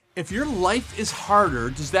If your life is harder,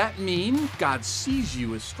 does that mean God sees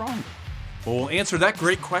you as stronger? Well, we'll answer that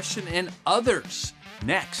great question and others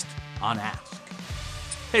next on Ask.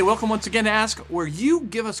 Hey, welcome once again to Ask, where you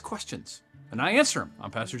give us questions and I answer them.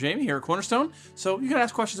 I'm Pastor Jamie here at Cornerstone, so you can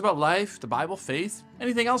ask questions about life, the Bible, faith,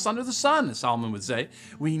 anything else under the sun, as Solomon would say.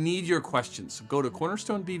 We need your questions. So go to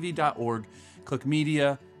cornerstonebv.org, click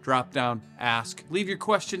Media, drop down, Ask. Leave your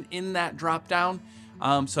question in that drop down.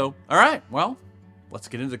 All right, well, let's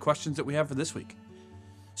get into the questions that we have for this week.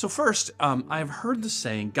 So first, I've heard the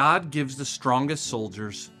saying, God gives the strongest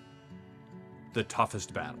soldiers the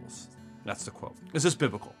toughest battles. That's the quote. Is this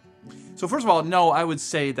biblical? So first of all, no, I would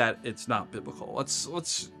say that it's not biblical.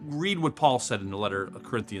 Let's read what Paul said in the letter of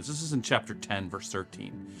Corinthians. This is in chapter 10, verse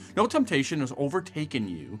 13. No temptation has overtaken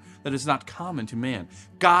you that is not common to man.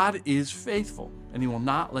 God is faithful, and he will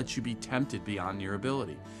not let you be tempted beyond your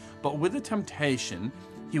ability. But with the temptation,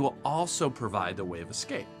 he will also provide the way of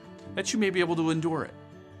escape, that you may be able to endure it.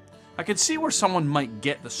 I can see where someone might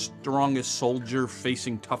get the strongest soldier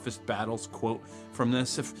facing toughest battles quote from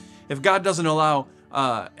this. If God doesn't allow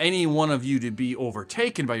any one of you to be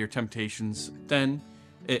overtaken by your temptations, then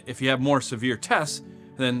if you have more severe tests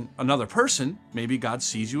than another person, maybe God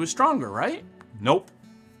sees you as stronger, right? Nope.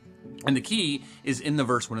 And the key is in the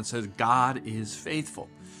verse when it says God is faithful.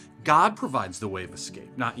 God provides the way of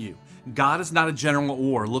escape, not you. God is not a general at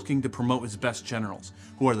war looking to promote his best generals,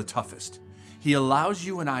 who are the toughest. He allows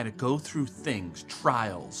you and I to go through things,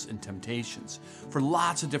 trials, and temptations for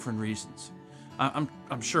lots of different reasons.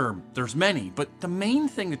 I'm sure there's many, but the main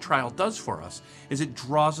thing the trial does for us is it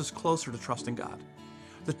draws us closer to trusting God.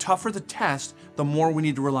 The tougher the test, the more we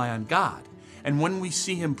need to rely on God. And when we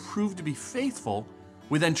see him prove to be faithful,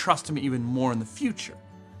 we then trust him even more in the future.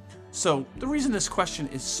 So the reason this question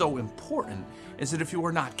is so important is that if you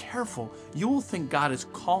are not careful, you will think God is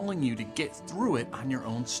calling you to get through it on your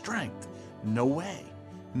own strength. No way.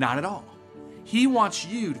 Not at all. He wants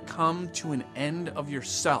you to come to an end of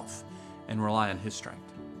yourself and rely on his strength.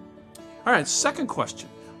 All right, second question.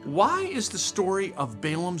 Why is the story of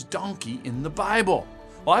Balaam's donkey in the Bible?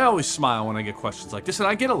 Well, I always smile when I get questions like this, and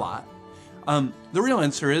I get a lot. The real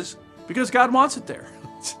answer is because God wants it there.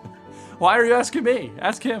 Why are you asking me?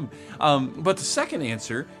 Ask him. But the second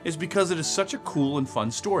answer is because it is such a cool and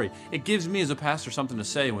fun story. It gives me as a pastor something to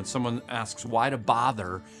say when someone asks why to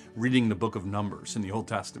bother reading the book of Numbers in the Old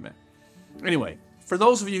Testament. Anyway, for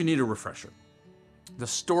those of you who need a refresher, the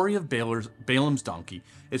story of Balaam's donkey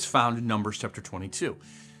is found in Numbers chapter 22.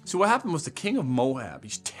 So what happened was the king of Moab,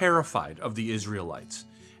 he's terrified of the Israelites,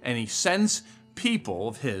 and he sends people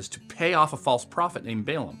of his to pay off a false prophet named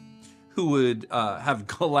Balaam, who would have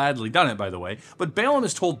gladly done it, by the way. But Balaam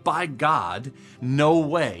is told by God, no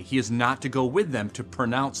way, he is not to go with them to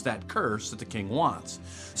pronounce that curse that the king wants.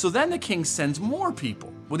 So then the king sends more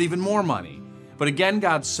people with even more money. But again,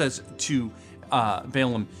 God says to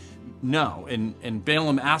Balaam, no. And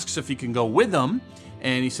Balaam asks if he can go with them.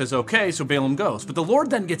 And he says, okay, so Balaam goes. But the Lord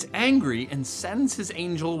then gets angry and sends his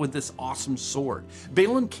angel with this awesome sword.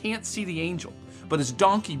 Balaam can't see the angel, but his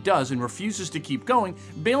donkey does and refuses to keep going.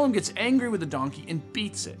 Balaam gets angry with the donkey and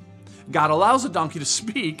beats it. God allows the donkey to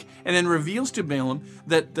speak and then reveals to Balaam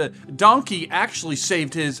that the donkey actually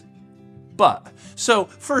saved his butt. So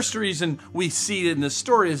first reason we see in this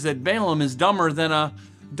story is that Balaam is dumber than a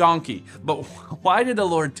donkey. But why did the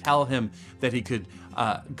Lord tell him that he could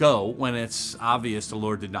go when it's obvious the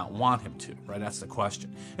Lord did not want him to, right? That's the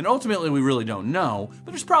question. And ultimately, we really don't know,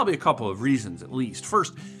 but there's probably a couple of reasons at least.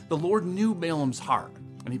 First, the Lord knew Balaam's heart,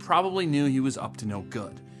 and he probably knew he was up to no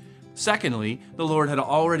good. Secondly, the Lord had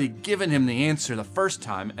already given him the answer the first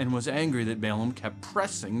time and was angry that Balaam kept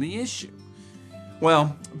pressing the issue.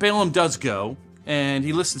 Well, Balaam does go, and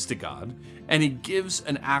he listens to God, and he gives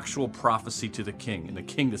an actual prophecy to the king, and the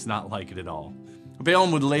king does not like it at all.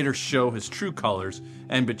 Balaam would later show his true colors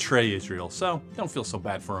and betray Israel, so don't feel so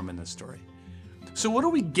bad for him in this story. So what do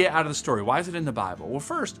we get out of the story? Why is it in the Bible? Well,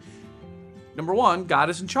 first, number one,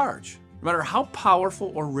 God is in charge. No matter how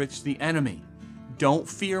powerful or rich the enemy, don't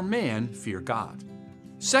fear man, fear God.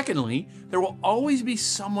 Secondly, there will always be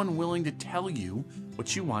someone willing to tell you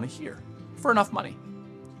what you want to hear for enough money.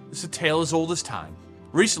 This is a tale as old as time.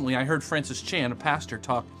 Recently, I heard Francis Chan, a pastor,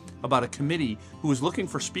 talk about a committee who was looking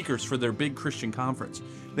for speakers for their big Christian conference.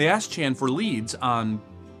 They asked Chan for leads on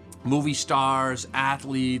movie stars,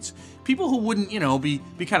 athletes, people who wouldn't,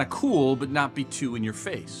 be kind of cool but not be too in your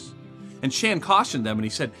face. And Chan cautioned them, and he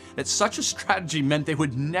said that such a strategy meant they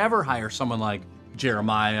would never hire someone like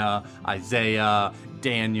Jeremiah, Isaiah,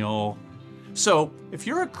 Daniel. So if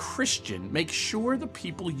you're a Christian, make sure the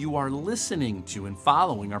people you are listening to and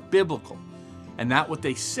following are biblical, and that what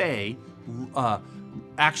they say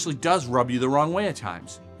actually does rub you the wrong way at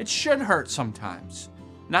times. It should hurt sometimes,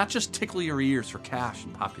 not just tickle your ears for cash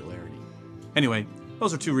and popularity. Anyway,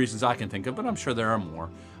 those are 2 reasons I can think of, but I'm sure there are more.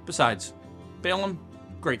 Besides, Balaam,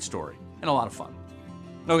 great story and a lot of fun.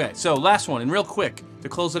 Okay, so last one, and real quick, to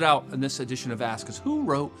close it out in this edition of Ask is, who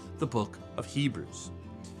wrote the book of Hebrews?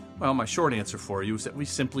 Well, my short answer for you is that we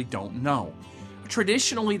simply don't know.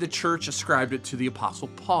 Traditionally, the church ascribed it to the Apostle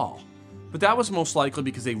Paul, but that was most likely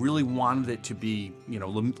because they really wanted it to be,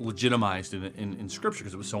 legitimized in Scripture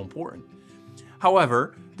because it was so important.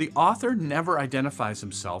 However, the author never identifies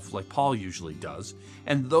himself like Paul usually does,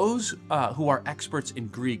 and those who are experts in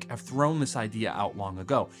Greek have thrown this idea out long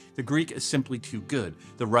ago. The Greek is simply too good.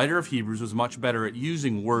 The writer of Hebrews was much better at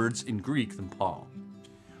using words in Greek than Paul.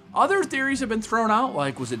 Other theories have been thrown out,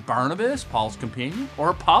 like was it Barnabas, Paul's companion, or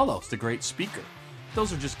Apollos, the great speaker?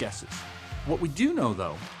 Those are just guesses. What we do know,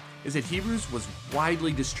 though, is that Hebrews was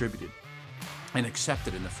widely distributed and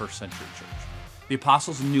accepted in the first century church. The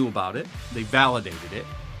apostles knew about it. They validated it.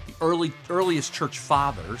 The earliest church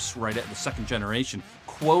fathers, right at the 2nd generation,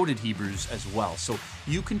 quoted Hebrews as well. So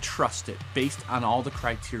you can trust it based on all the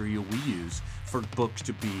criteria we use for books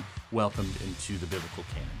to be welcomed into the biblical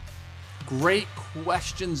canon. Great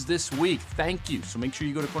questions this week. Thank you. So make sure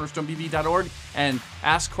you go to cornerstonebv.org and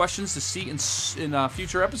ask questions to see in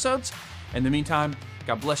future episodes. In the meantime,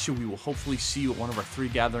 God bless you. We will hopefully see you at one of our 3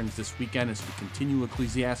 gatherings this weekend as we continue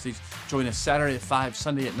Ecclesiastes. Join us Saturday at 5,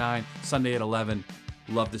 Sunday at 9, Sunday at 11.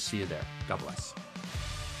 Love to see you there. God bless.